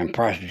and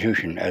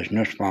prostitution, as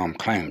Nussbaum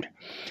claimed.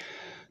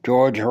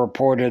 George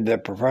reported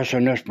that Professor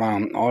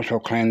Nussbaum also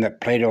claimed that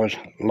Plato's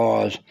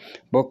Laws,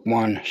 Book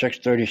 1,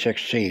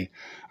 636c,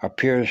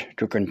 appears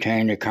to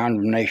contain a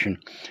condemnation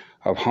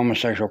of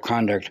homosexual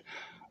conduct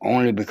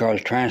only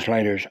because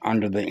translators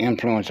under the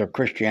influence of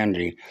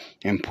Christianity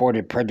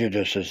imported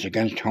prejudices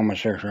against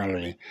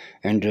homosexuality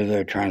into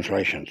their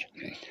translations.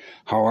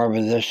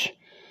 However, this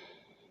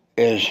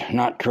is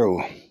not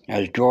true.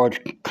 As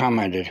George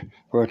commented,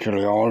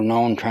 virtually all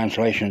known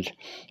translations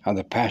of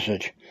the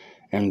passage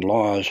in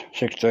Laws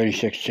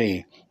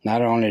 636c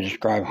not only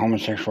describe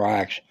homosexual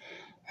acts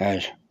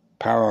as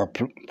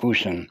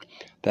parapousin,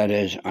 that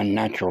is,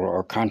 unnatural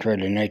or contrary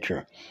to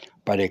nature,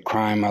 but a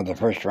crime of the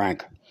first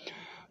rank.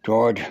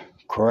 George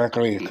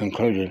correctly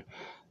concluded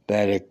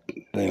that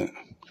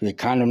the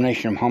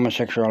condemnation of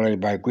homosexuality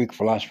by Greek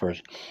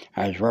philosophers,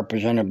 as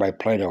represented by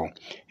Plato,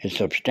 is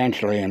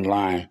substantially in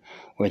line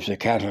with the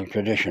Catholic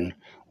tradition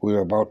we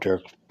are about to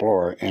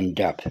explore in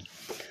depth.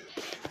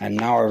 And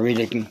now a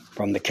reading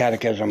from the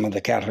Catechism of the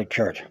Catholic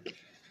Church.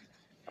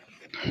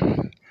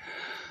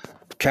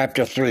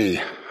 Chapter 3,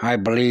 I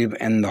Believe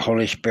in the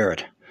Holy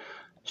Spirit,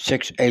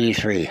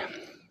 683.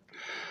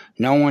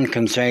 No one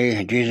can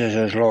say Jesus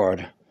is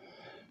Lord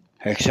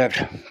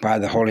except by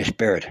the Holy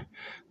Spirit.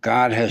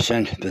 God has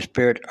sent the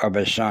Spirit of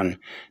His Son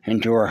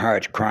into our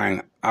hearts,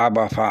 crying,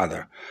 Abba,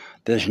 Father.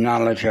 This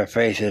knowledge of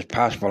faith is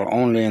possible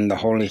only in the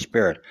Holy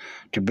Spirit.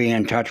 To be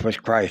in touch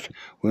with Christ,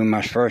 we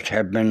must first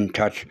have been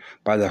touched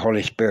by the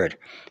Holy Spirit.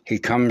 He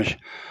comes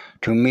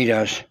to meet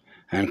us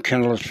and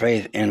kindles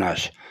faith in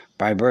us.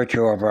 By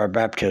virtue of our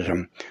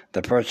baptism,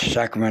 the first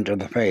sacrament of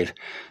the faith,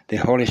 the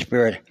Holy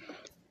Spirit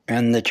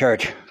and the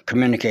Church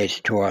communicates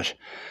to us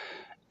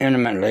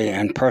intimately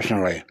and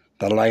personally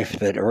the life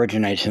that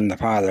originates in the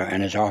Father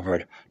and is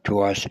offered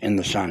to us in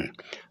the Son.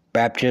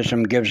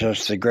 Baptism gives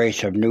us the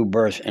grace of new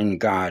birth in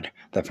God,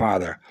 the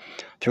Father,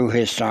 through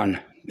His Son,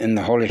 in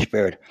the Holy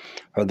Spirit.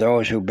 For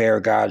those who bear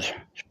God's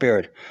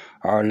Spirit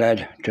are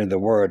led to the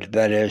Word,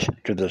 that is,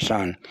 to the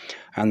Son,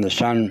 and the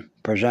Son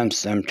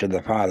presents them to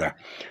the Father,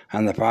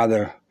 and the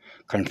Father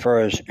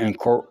confers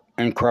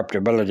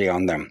incorruptibility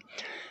on them.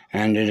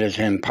 And it is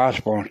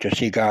impossible to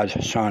see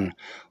God's Son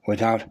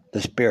without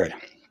the Spirit.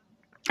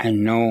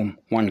 And no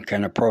one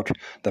can approach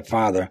the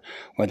Father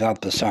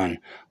without the Son,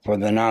 for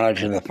the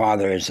knowledge of the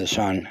Father is the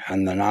Son,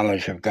 and the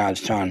knowledge of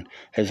God's Son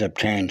is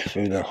obtained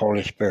through the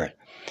Holy Spirit.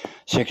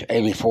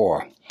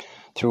 684.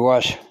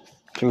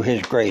 Through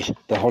His grace,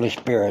 the Holy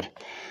Spirit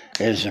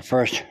is the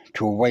first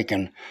to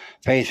awaken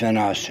faith in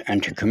us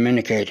and to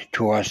communicate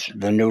to us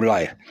the new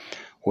life,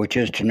 which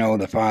is to know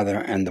the Father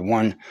and the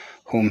one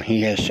whom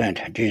He has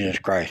sent, Jesus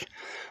Christ.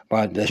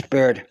 But the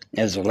Spirit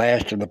is the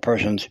last of the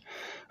persons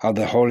of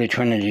the Holy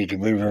Trinity to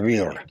be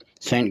revealed.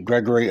 St.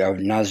 Gregory of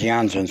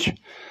Nazianzus,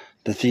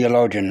 the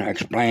theologian,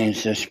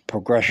 explains this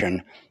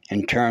progression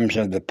in terms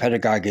of the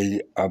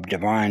pedagogy of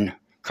divine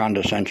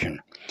condescension.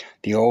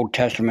 The Old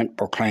Testament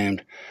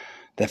proclaimed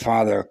the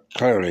Father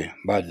clearly,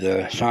 but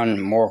the Son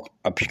more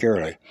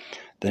obscurely.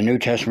 The New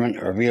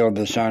Testament revealed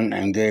the Son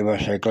and gave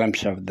us a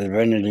glimpse of the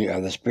divinity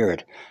of the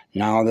Spirit.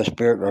 Now the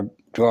Spirit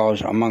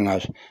dwells among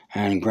us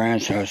and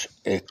grants us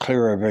a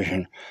clearer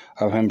vision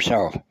of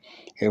himself.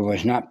 It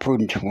was not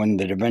prudent when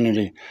the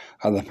divinity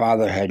of the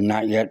Father had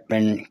not yet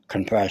been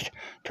confessed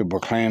to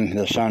proclaim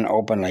the Son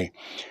openly,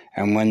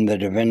 and when the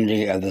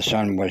divinity of the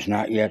Son was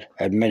not yet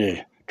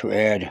admitted to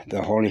add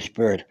the Holy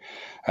Spirit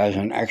as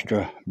an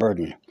extra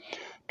burden.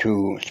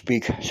 To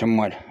speak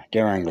somewhat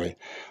daringly,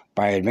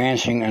 by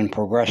advancing and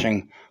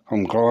progressing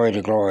from glory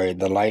to glory,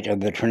 the light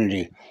of the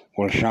Trinity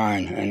will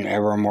shine in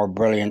ever more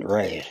brilliant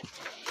rays.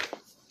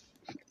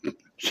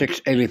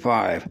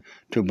 685.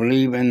 To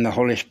believe in the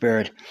Holy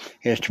Spirit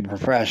is to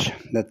profess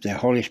that the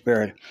Holy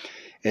Spirit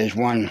is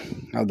one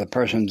of the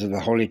persons of the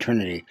Holy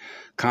Trinity,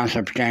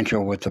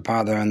 consubstantial with the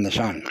Father and the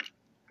Son.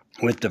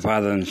 With the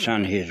Father and the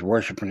Son he is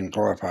worshipped and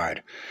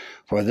glorified.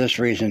 For this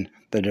reason,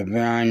 the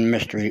divine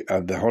mystery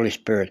of the Holy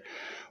Spirit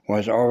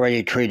was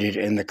already treated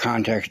in the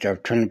context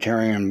of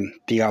Trinitarian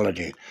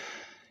theology.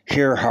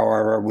 Here,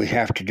 however, we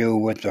have to do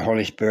with the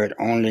Holy Spirit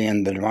only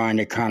in the divine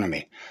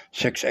economy.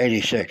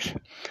 686.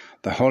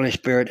 The Holy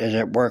Spirit is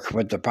at work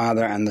with the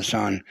Father and the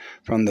Son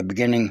from the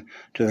beginning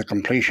to the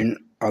completion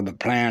of the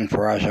plan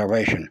for our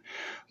salvation.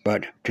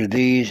 But to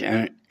these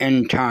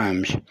end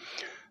times,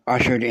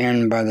 ushered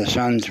in by the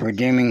Son's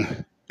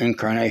redeeming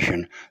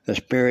incarnation, the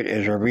Spirit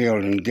is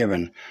revealed and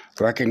given,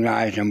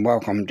 recognized and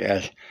welcomed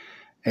as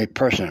a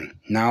person.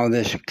 Now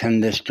this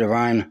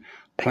divine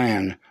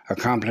plan,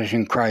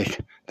 accomplishing Christ,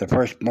 the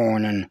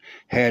firstborn and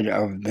head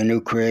of the new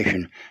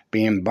creation,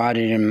 be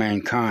embodied in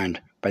mankind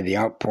by the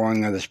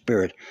outpouring of the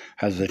Spirit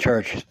as the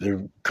Church,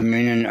 the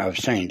communion of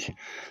saints,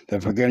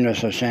 the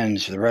forgiveness of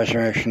sins, the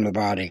resurrection of the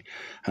body,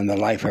 and the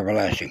life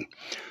everlasting.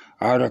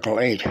 Article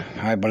 8.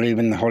 I believe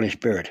in the Holy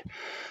Spirit.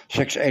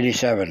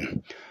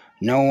 687.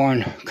 No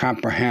one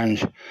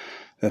comprehends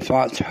the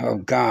thoughts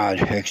of God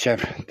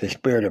except the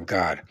Spirit of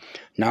God.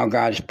 Now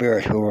God's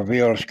Spirit, who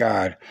reveals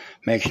God,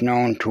 makes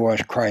known to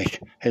us Christ,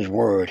 his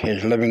word,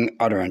 his living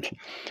utterance.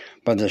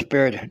 But the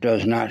Spirit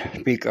does not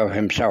speak of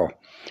himself.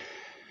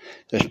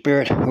 The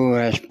Spirit who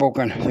has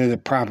spoken through the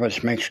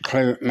prophets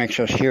makes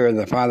us hear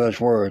the Father's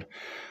word,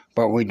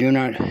 but we do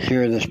not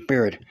hear the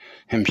Spirit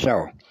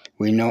himself.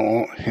 We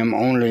know him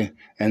only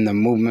in the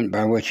movement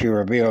by which he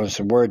reveals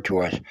the word to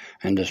us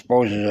and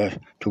disposes us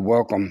to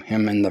welcome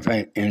him in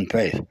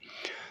faith.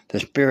 The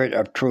Spirit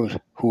of truth,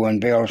 who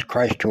unveils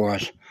Christ to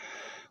us,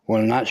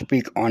 will not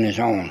speak on his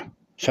own.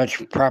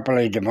 Such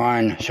properly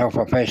divine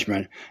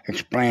self-effacement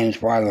explains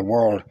why the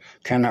world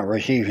cannot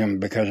receive him,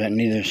 because it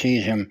neither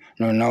sees him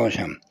nor knows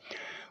him,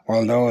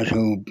 while those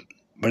who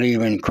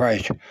believe in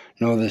Christ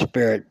know the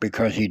Spirit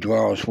because he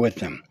dwells with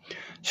them.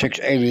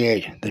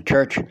 688. The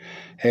Church,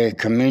 a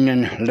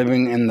communion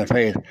living in the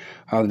faith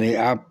of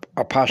the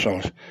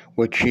apostles,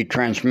 which she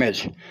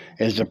transmits,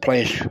 is the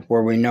place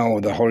where we know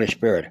the Holy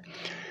Spirit.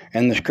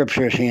 In the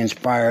Scriptures he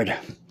inspired,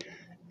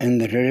 in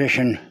the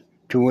tradition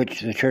to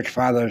which the Church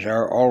Fathers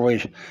are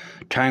always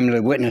timely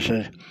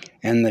witnesses,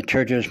 in the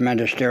Church's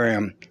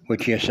magisterium,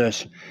 which he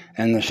assists,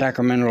 and the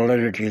sacramental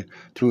liturgy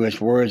through its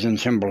words and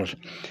symbols,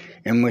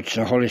 in which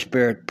the Holy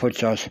Spirit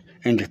puts us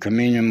into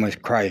communion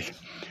with Christ,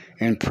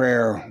 in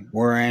prayer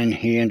wherein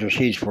he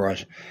intercedes for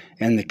us,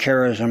 in the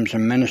charisms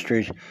and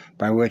ministries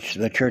by which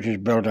the Church is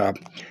built up,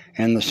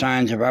 in the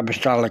signs of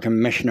apostolic and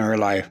missionary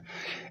life,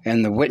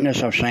 in the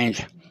witness of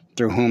saints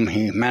through whom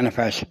he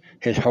manifests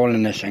his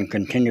holiness and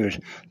continues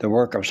the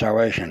work of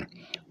salvation.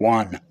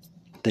 1.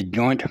 The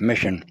joint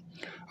mission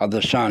of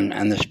the Son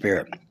and the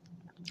Spirit.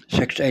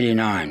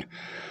 689.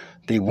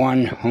 The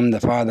one whom the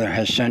Father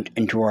has sent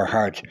into our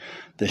hearts,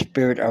 the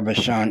Spirit of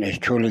his Son, is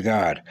truly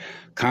God,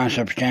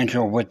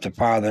 consubstantial with the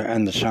Father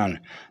and the Son.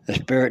 The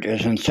Spirit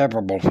is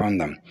inseparable from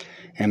them,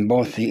 in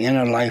both the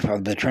inner life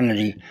of the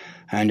Trinity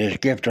and his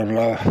gift of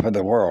love for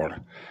the world.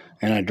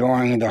 In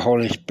adoring the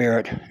Holy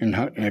Spirit, in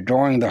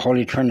adoring the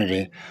Holy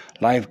Trinity,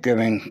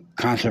 life-giving,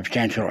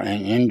 consubstantial,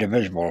 and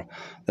indivisible,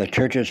 the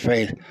Church's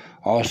faith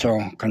also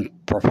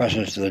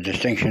professes the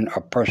distinction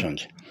of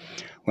persons.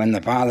 When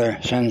the Father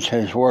sends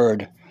his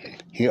word,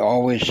 he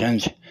always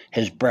sends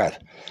his breath.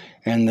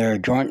 In their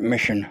joint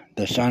mission,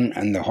 the Son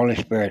and the Holy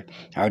Spirit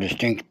are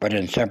distinct but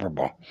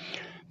inseparable.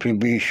 To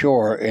be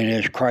sure, it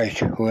is Christ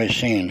who is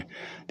seen,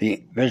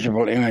 the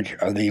visible image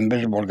of the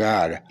invisible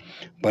God,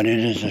 but it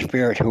is the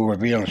Spirit who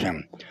reveals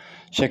him.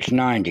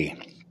 690.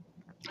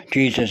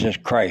 Jesus is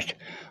Christ,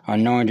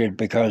 anointed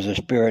because the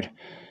Spirit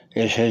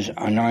is his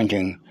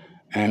anointing,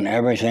 and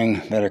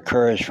everything that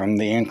occurs from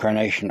the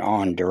incarnation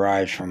on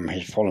derives from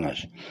his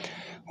fullness.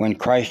 When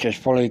Christ is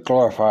fully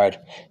glorified,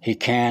 he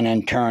can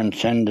in turn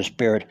send the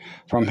Spirit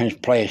from his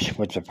place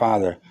with the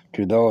Father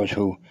to those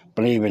who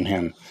believe in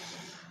him.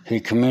 He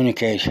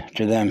communicates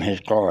to them his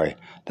glory,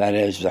 that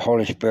is, the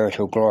Holy Spirit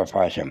who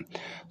glorifies him.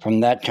 From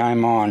that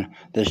time on,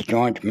 this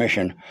joint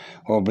mission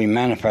will be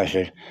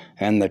manifested,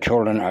 and the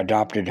children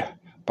adopted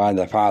by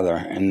the Father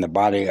in the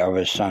body of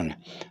His Son.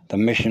 The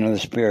mission of the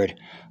Spirit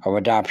of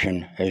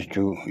adoption is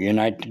to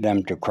unite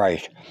them to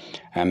Christ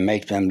and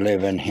make them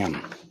live in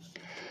Him.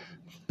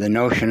 The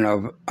notion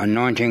of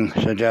anointing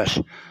suggests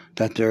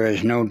that there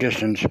is no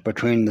distance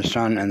between the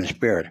Son and the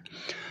Spirit.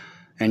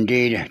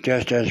 Indeed,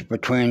 just as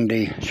between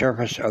the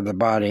surface of the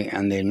body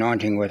and the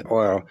anointing with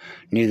oil,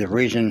 neither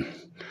reason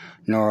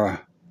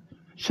nor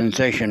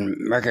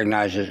sensation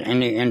recognizes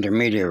any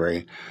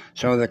intermediary,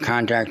 so the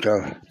contact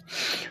of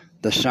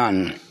the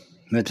Son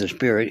with the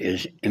Spirit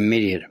is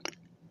immediate,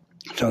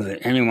 so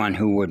that anyone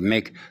who would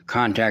make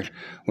contact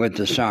with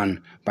the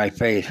Son by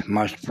faith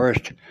must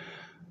first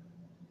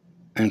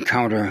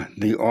encounter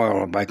the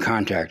oil by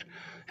contact.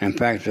 In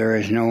fact, there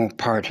is no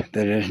part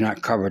that is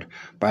not covered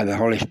by the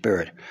Holy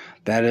Spirit.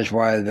 That is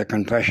why the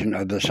confession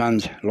of the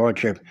Son's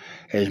Lordship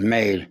is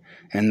made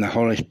in the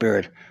Holy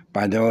Spirit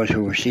by those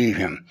who receive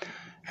Him,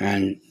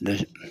 and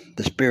the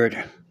Spirit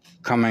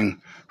coming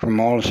from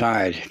all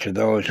sides to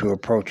those who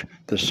approach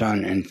the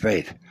Son in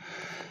faith.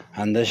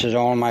 And this is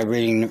all my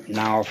reading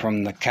now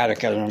from the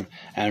Catechism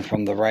and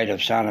from the Rite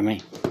of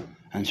Sodomy.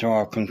 And so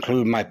I'll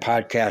conclude my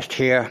podcast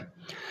here.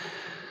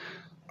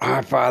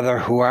 Our Father,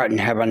 who art in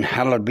heaven,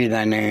 hallowed be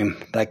thy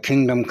name. Thy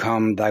kingdom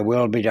come, thy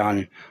will be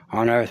done,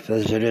 on earth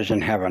as it is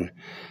in heaven.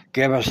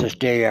 Give us this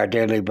day our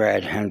daily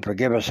bread, and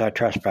forgive us our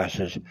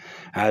trespasses,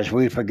 as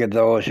we forgive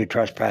those who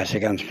trespass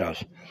against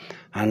us.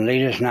 And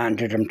lead us not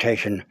into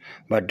temptation,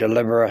 but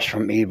deliver us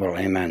from evil.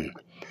 Amen.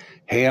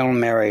 Hail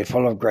Mary,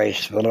 full of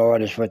grace, the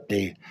Lord is with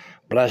thee.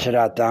 Blessed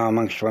art thou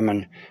amongst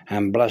women,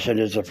 and blessed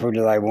is the fruit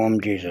of thy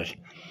womb, Jesus.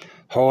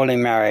 Holy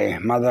Mary,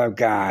 Mother of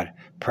God,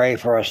 pray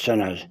for us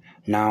sinners,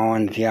 now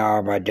and at the hour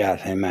of our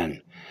death.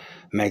 Amen.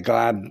 May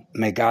God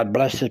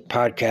bless this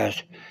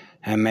podcast,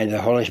 and may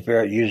the Holy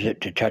Spirit use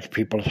it to touch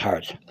people's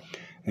hearts.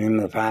 In the name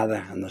of the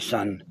Father, and the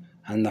Son,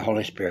 and the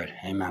Holy Spirit.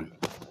 Amen.